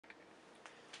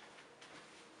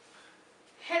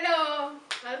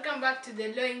welcome back to the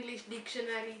Luo English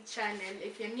Dictionary channel.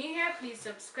 If you're new here, please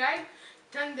subscribe,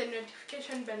 turn the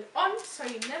notification bell on so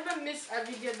you never miss a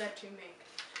video that we make.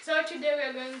 So today we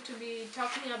are going to be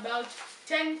talking about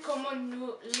 10 common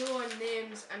Luo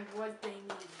names and what they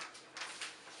mean.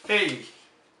 Hey,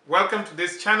 welcome to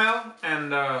this channel,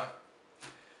 and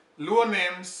Luo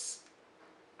names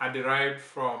are derived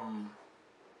from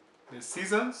the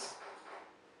seasons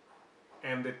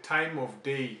and the time of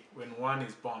day when one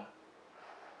is born.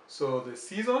 So the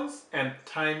seasons and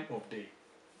time of day.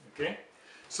 Okay,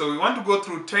 so we want to go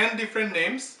through 10 different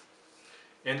names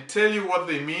and tell you what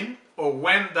they mean or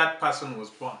when that person was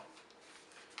born.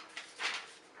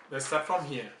 Let's start from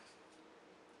here.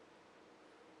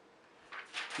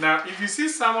 Now, if you see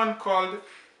someone called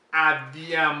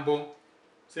Adhiambo,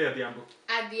 say Adhiambo.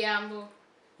 Adhiambo.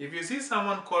 If you see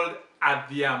someone called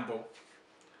Adhiambo,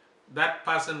 that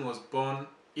person was born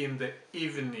in the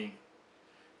evening,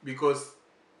 because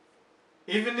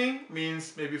evening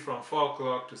means maybe from 4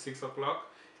 o'clock to 6 o'clock,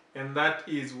 and that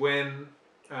is when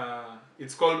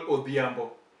it's called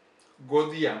Odhiambo,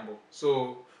 Godhiambo.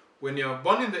 So when you're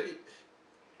born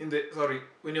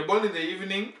when you're born in the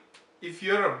evening, if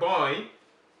you're a boy,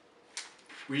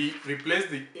 we replace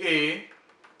the A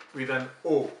with an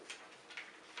O.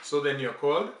 So then you're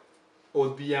called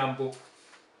Odhiambo.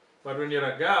 But when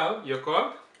you're a girl, you're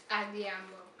called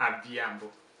Adhiambo.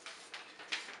 Adhiambo.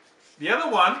 The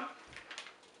other one,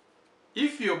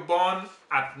 if you're born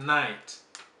at night,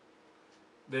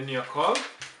 then you're called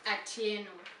Atieno.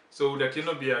 So would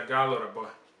Atieno be a girl or a boy?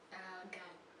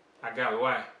 Girl. A girl,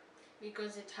 why?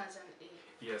 Because it has an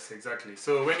A. Yes, exactly.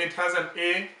 So when it has an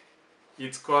A,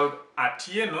 it's called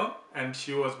Atieno, and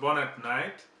she was born at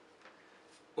night.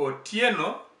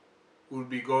 Otieno would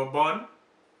be born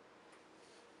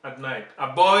at night. A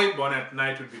boy born at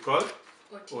night would be called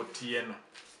Otieno.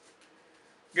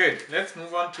 Good. Let's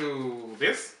move on to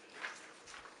this.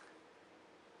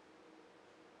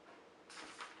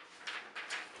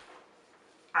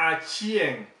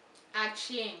 Achieng.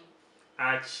 Achieng.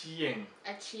 Achieng.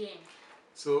 Achieng.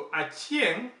 So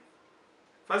Achieng,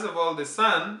 first of all, the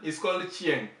sun is called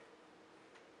Chieng.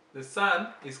 The sun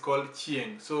is called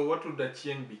Chieng. So what would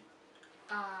Achieng be?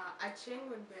 Achieng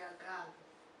would be a girl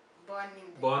born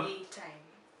in the daytime.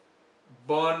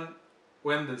 Born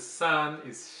when the sun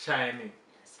is shining.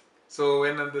 Yes. So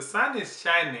when the sun is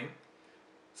shining,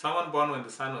 someone born when the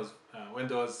sun was when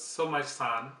there was so much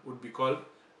sun would be called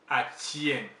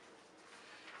Achieng.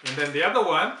 And then the other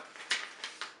one,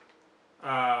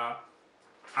 Akoth.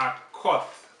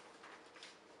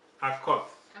 Akoth.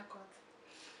 Akoth.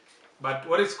 But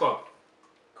what is Koth?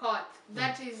 Koth.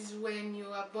 That is when you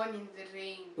are born in the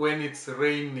rain. When it's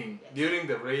raining, yes. During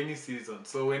the rainy season.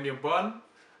 So when you're born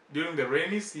during the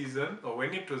rainy season, or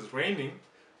when it was raining,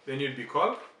 then you'd be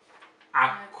called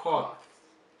Akoth.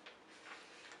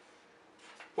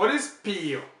 What is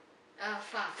Pio?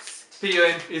 Fast. Pio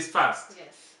is fast.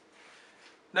 Yes.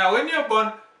 Now when you're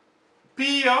born,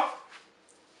 Pio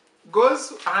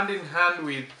goes hand in hand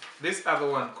with this other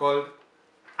one called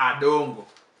Adongo.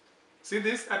 See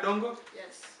this Adongo?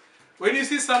 Yes. When you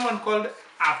see someone called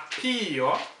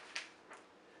Apio,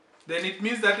 then it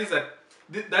means that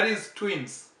is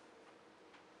twins.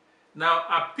 Now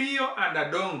Apio and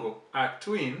Adongo are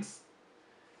twins.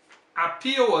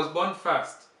 Apio was born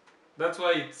first. That's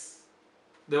why it's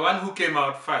the one who came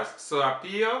out first. So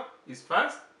Apio is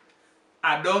first.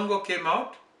 Adongo came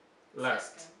out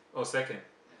last or second.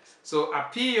 Yes. So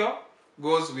Apio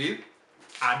goes with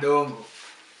Adongo.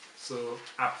 So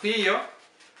Apio,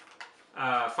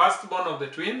 firstborn of the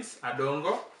twins.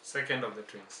 Adongo, second of the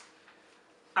twins.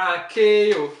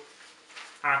 Akeo.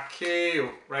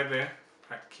 Akeo, right there.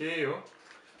 Akeo.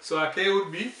 So Akeo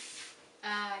would be?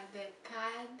 The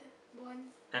third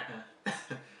one.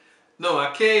 No,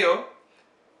 Akeo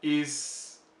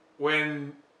is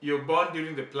when you're born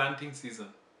during the planting season.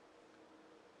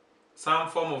 Some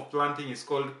form of planting is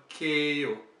called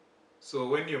Keo. So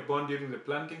when you're born during the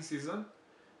planting season,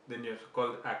 then you're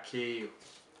called Akeo.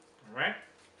 Alright?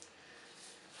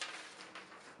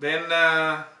 Then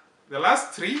the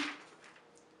last three,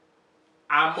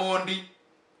 Amondi.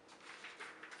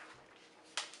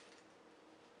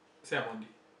 Say Amondi.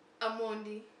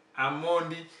 Amondi.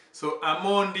 Amondi. So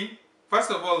Amondi,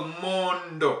 first of all,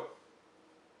 Mondo.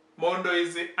 Mondo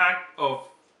is the act of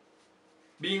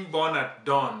being born at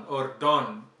dawn or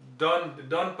dawn. The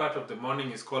dawn part of the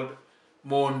morning is called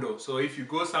Mondo. So if you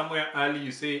go somewhere early,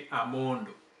 you say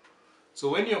Amondo. So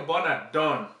when you're born at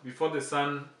dawn, before the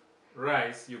sun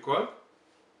rise, you call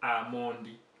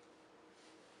Amondi.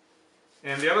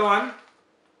 And the other one?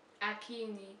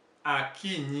 Akini.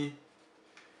 Akinyi.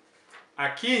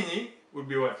 Akinyi would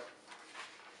be what?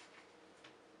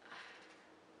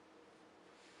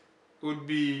 Would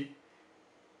be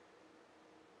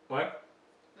what?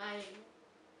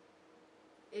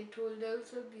 It would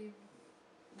also be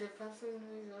the person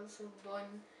who is also born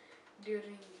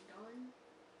during dawn.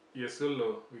 You're so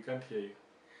low, we can't hear you.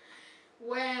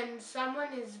 When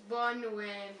someone is born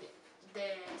when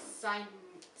the sun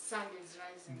is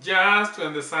rising. Just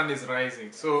when the sun is rising.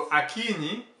 Yes. So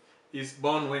Akinyi is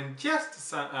born when just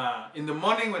sun, in the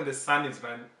morning when the sun is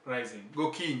rising.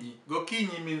 Gokinyi.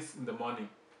 Gokinyi means in the morning.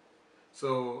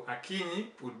 So Akinyi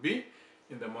would be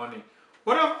in the morning.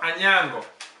 What of Anyango?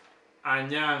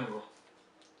 Anyango.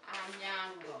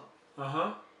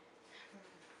 Anyango.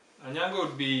 Anyango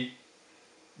would be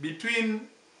between,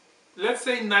 let's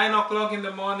say, 9 o'clock in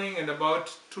the morning and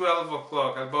about 12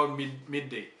 o'clock, about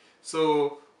midday.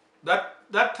 So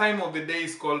that time of the day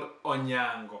is called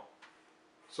Onyango.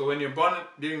 So when you're born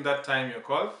during that time, you're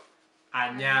called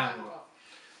Anyango.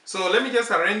 So let me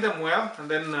just arrange them well and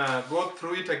then go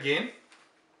through it again.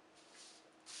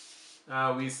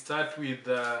 We start with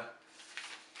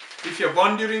if you're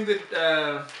born during the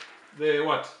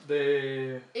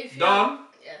dawn.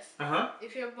 Yes.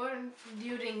 If you're born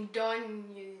during dawn,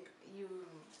 you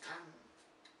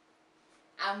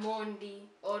Amondi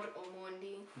or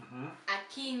Omondi.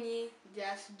 Akinyi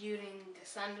just during the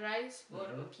sunrise or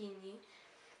Okinyi.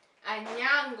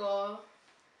 Anyango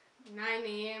 9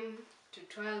 a.m. to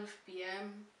 12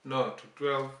 p.m. No, to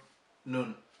 12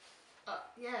 noon.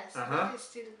 Yes, that is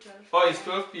still 12 p.m. Oh, it's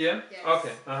 12 p.m.? Yes.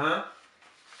 Okay.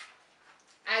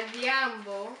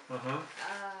 Adhiambo,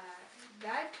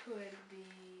 that would be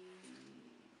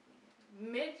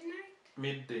midnight?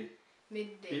 Midday.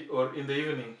 Or in the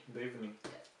evening.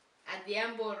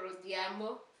 Adhiambo or Odhiambo.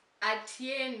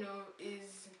 Atieno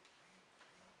is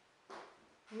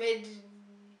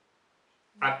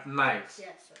at night.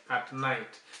 Yes. At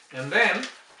night. And then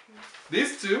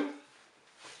these two.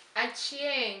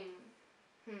 Achieng.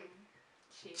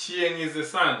 Chieng is the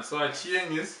sun. So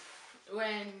Achieng is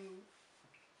when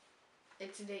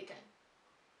it's daytime.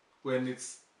 When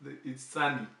it's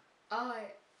sunny. Oh,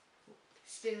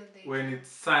 still daytime. When it's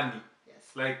sunny. Yes.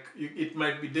 Like it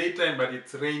might be daytime, but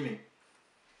it's raining.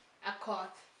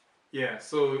 Akot. Yeah.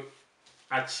 So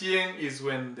Achieng is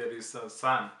when there is a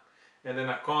sun, and then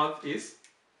Akot is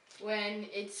when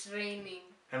it's raining.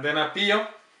 And then Apio.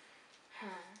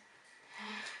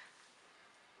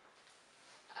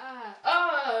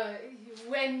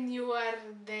 When you are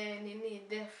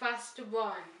the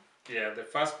firstborn. Yeah, the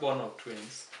firstborn of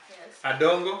twins. Yes.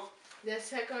 Adongo. The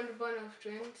secondborn of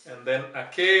twins. And then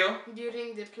Akeo.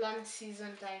 During the plant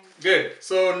season time. Good.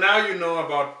 So now you know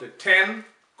about the 10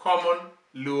 common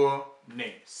Luo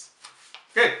names.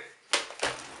 Good.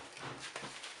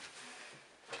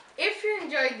 If you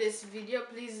enjoyed this video,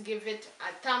 please give it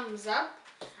a thumbs up.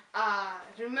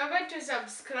 Remember to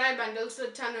subscribe and also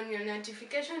turn on your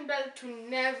notification bell to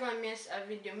never miss a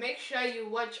video. Make sure you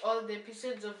watch all the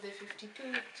episodes of the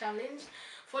 52-week challenge.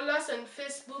 Follow us on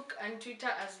Facebook and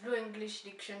Twitter as Luo English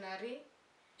Dictionary.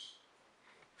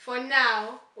 For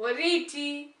now,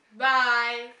 Oriti,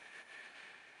 bye.